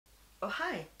Oh,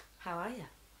 hi. How are you?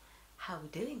 How we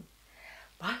doing?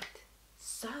 Right.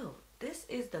 So, this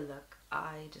is the look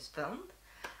I just filmed.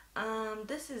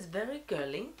 This is very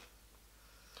girly.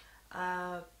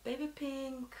 Baby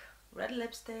pink, red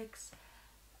lipsticks,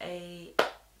 a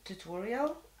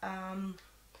tutorial.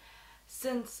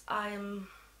 Since I'm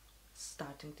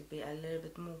starting to be a little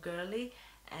bit more girly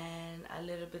and a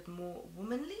little bit more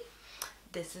womanly,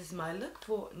 this is my look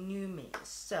for new me.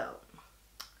 So,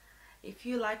 if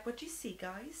you like what you see,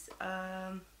 guys,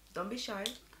 don't be shy.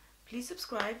 Please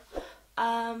subscribe.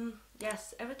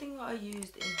 Yes, everything I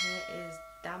used in here is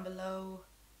down below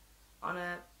on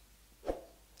a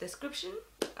description.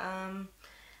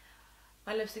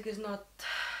 My lipstick is not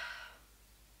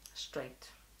straight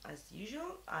as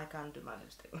usual. I can't do my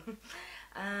lipstick.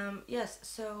 Yes,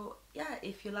 so yeah,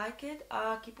 if you like it,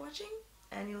 keep watching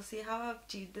and you'll see how I've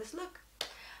achieved this look.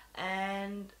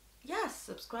 And yes,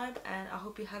 subscribe, and I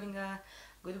hope you're having a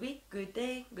good week, good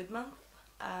day, good month,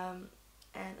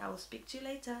 and I will speak to you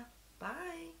later.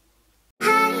 Bye.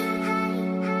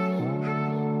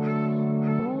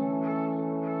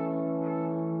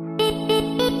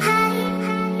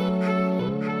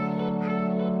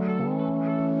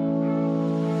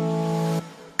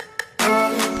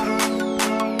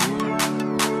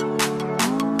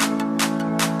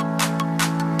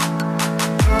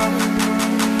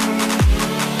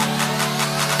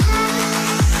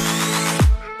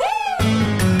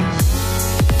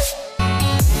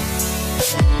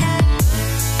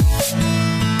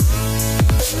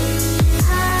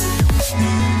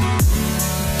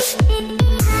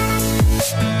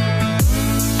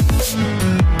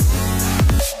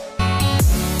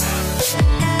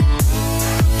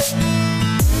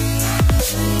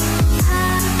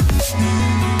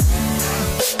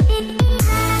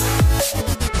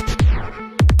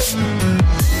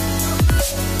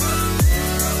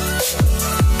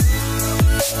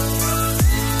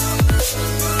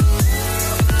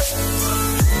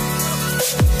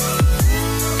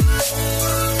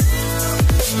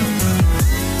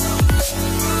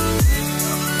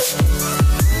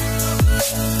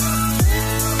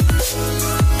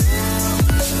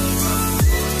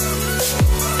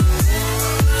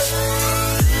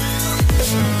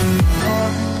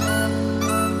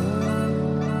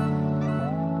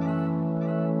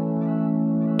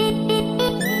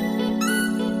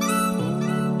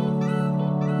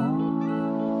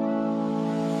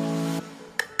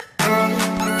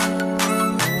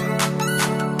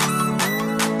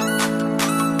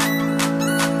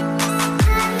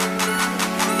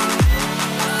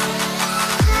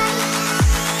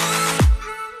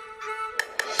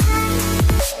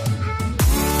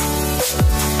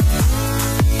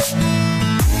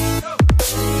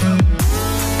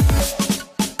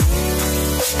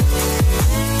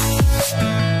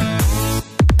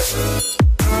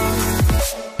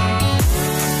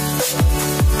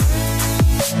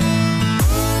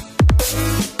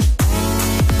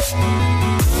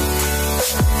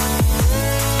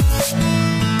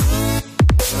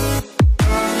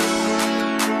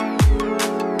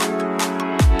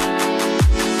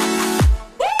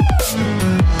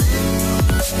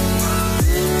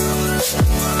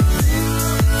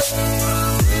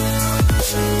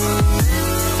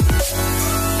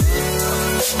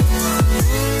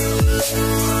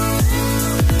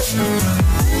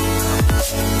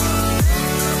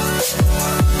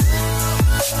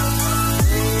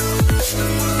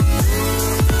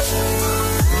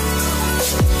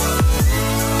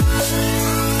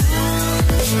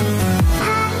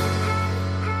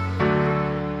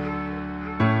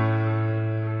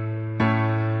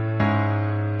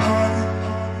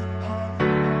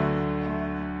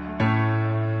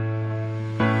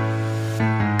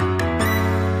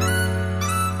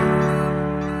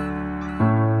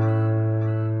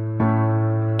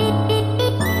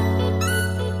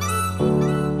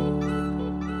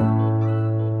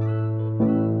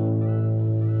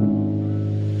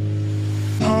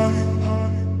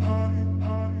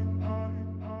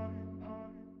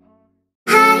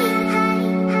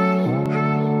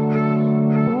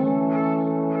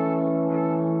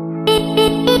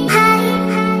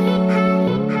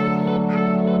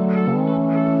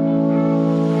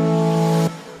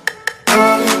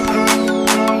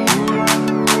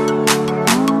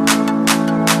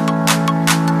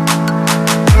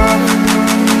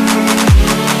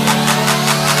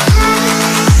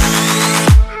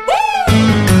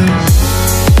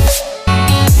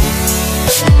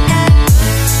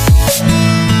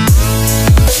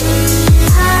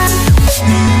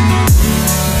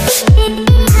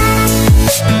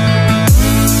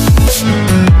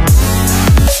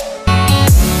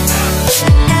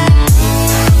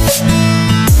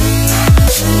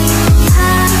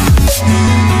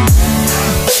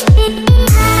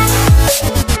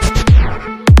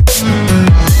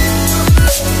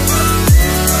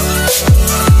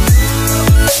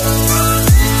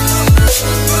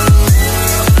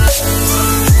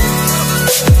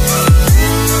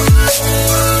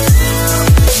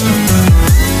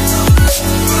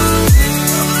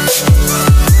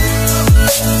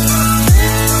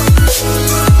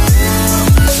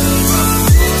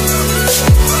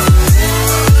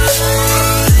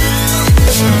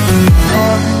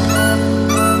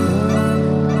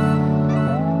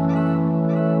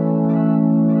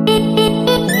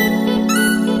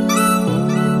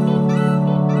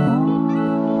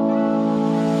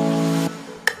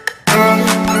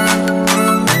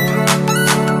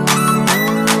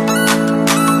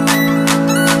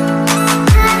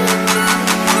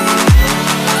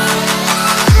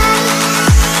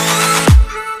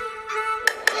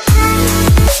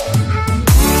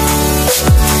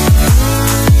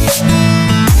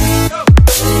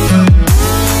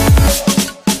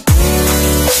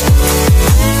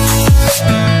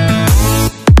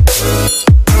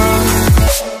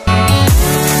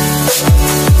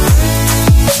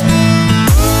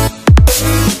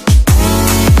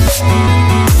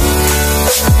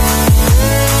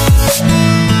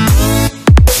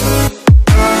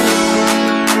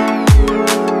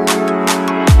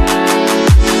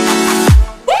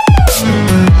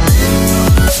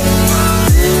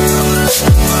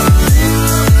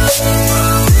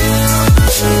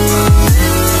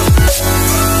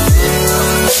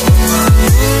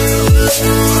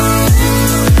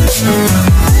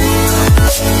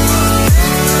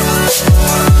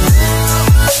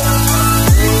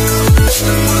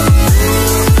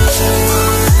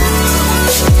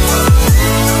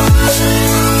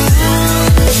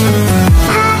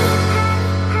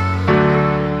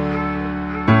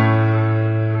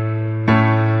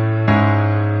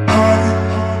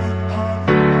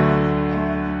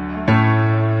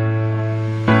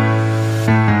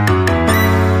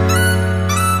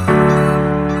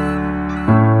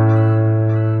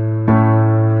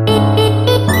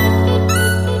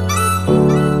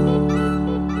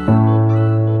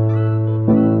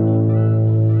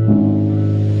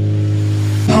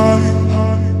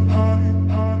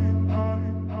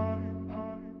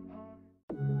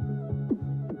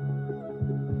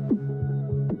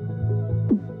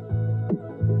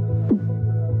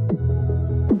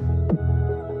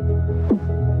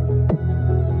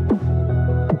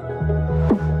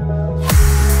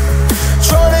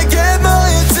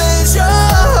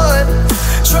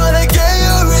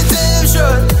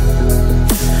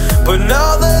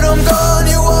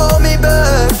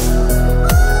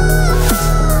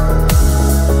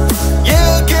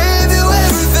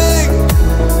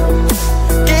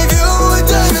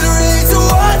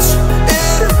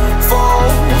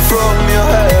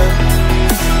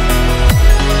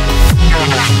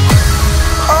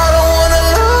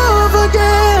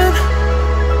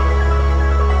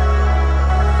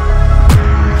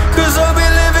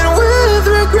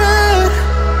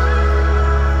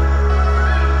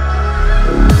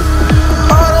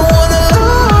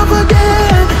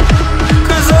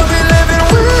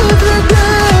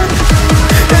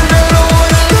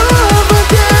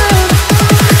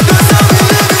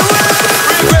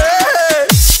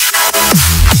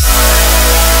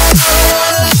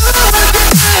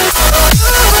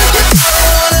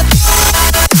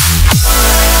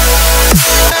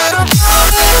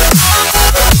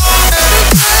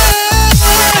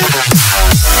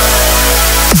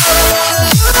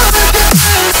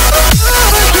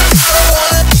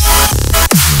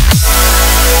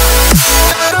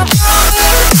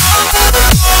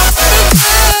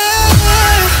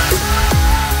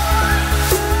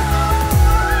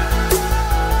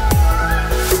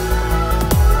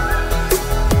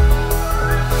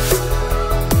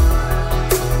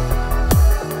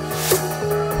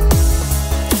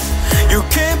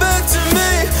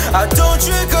 I don't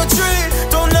trick or treat,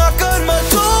 don't knock on my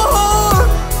door.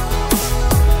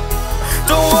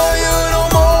 Don't want you no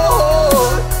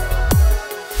more.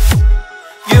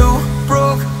 You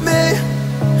broke me,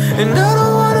 and I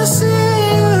don't wanna see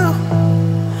you,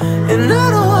 and I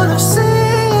don't wanna see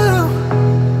you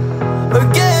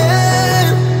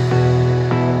again.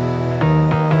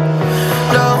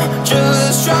 No,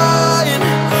 just trying,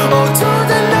 oh, don't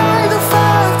deny the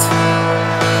fact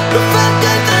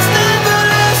that there's never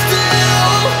less to you.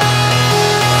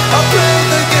 I played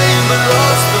the game but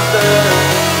lost the bet.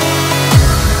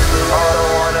 I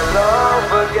don't wanna love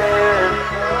again.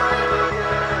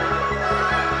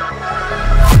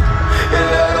 Yeah,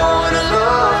 I don't wanna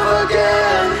love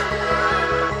again.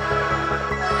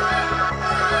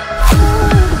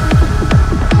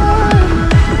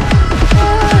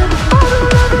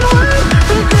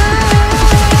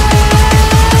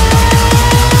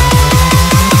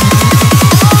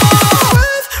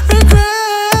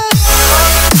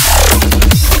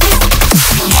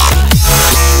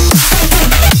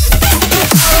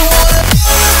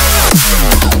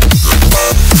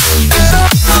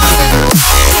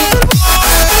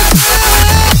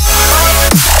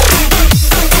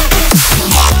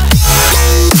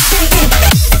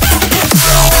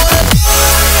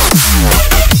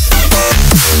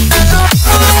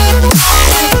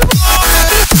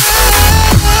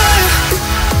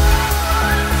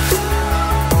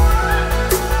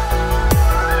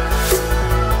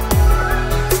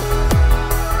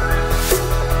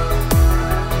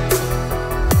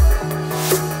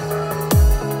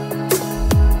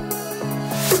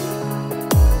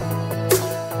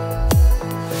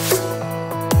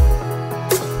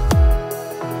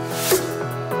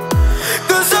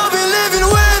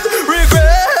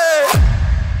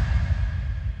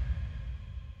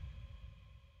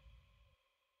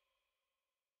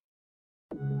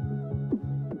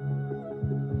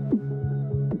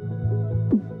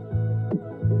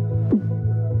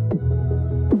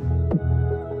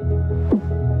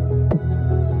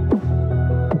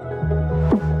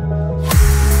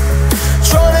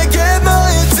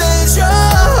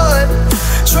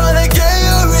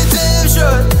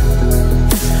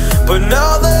 But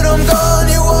now that I'm gone,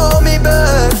 you want me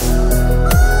back.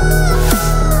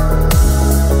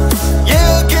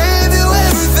 Yeah, I gave you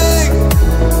everything.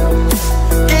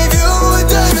 Gave you a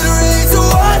diamond ring to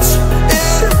watch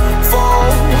it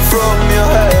fall from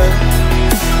your head.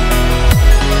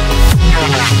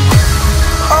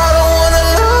 I don't wanna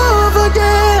love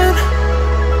again,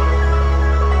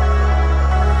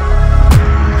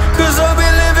 'cause I'll be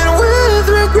living with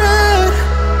regret.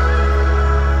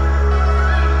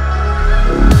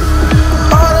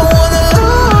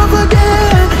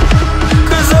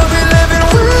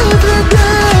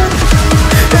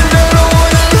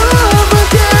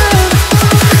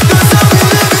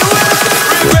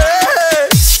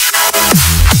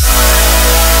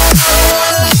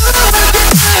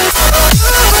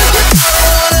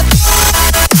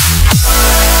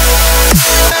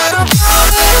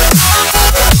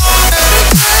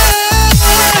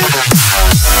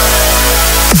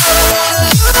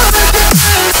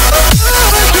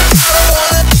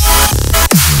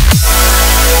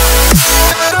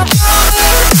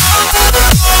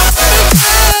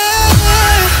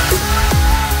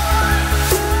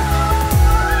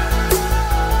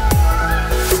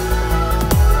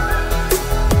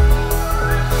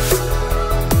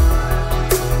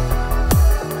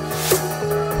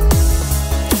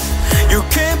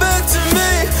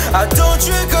 I don't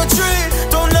trick or treat,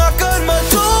 don't knock on my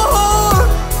door.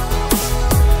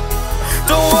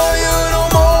 Don't want you no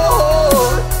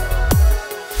more.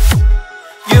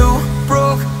 You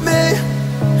broke me,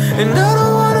 and I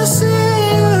don't wanna see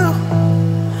you,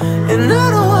 and I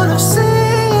don't wanna see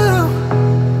you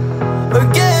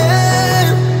again.